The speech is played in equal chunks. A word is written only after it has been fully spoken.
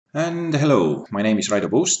And hello, my name is Raido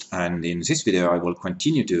Boost, and in this video I will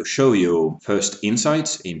continue to show you first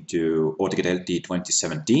insights into AutoCAD LT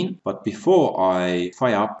 2017. But before I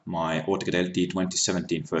fire up my AutoCAD LT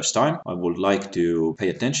 2017 first time, I would like to pay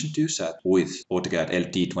attention to that with AutoCAD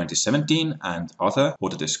LT 2017 and other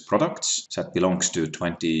Autodesk products that belongs to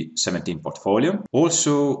 2017 portfolio.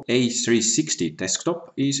 Also A360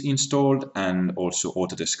 desktop is installed and also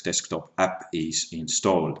Autodesk Desktop App is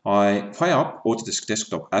installed. I fire up Autodesk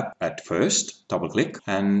Desktop App at first, double click,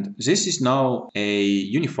 and this is now a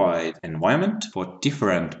unified environment for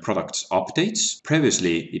different products updates.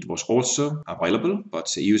 Previously it was also available,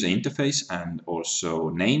 but the user interface and also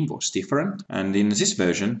name was different. And in this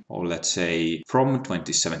version, or let's say from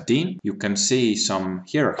 2017, you can see some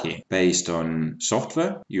hierarchy based on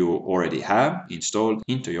software you already have installed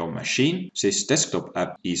into your machine. This desktop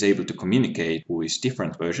app is able to communicate with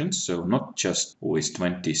different versions, so not just with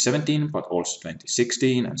 2017, but also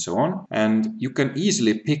 2016 and so on. And you can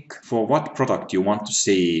easily pick for what product you want to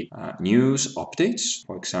see news updates.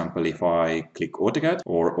 For example, if I click AutoCAD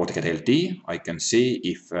or AutoCAD LT, I can see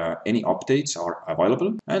if any updates are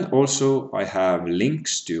available. And also I have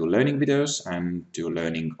links to learning videos and to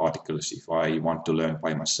learning articles if I want to learn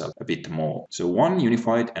by myself a bit more. So one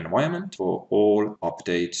unified environment for all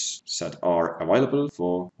updates that are available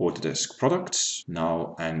for Autodesk products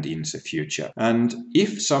now and in the future. And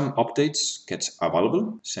if some updates get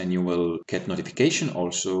available, then you will get notification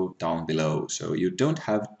also down below. So you don't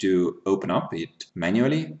have to open up it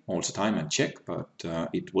manually all the time and check, but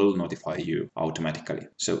it will notify you automatically.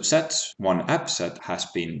 So that's one app that has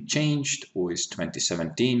been changed with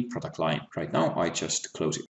 2017 product line. Right now I just close it.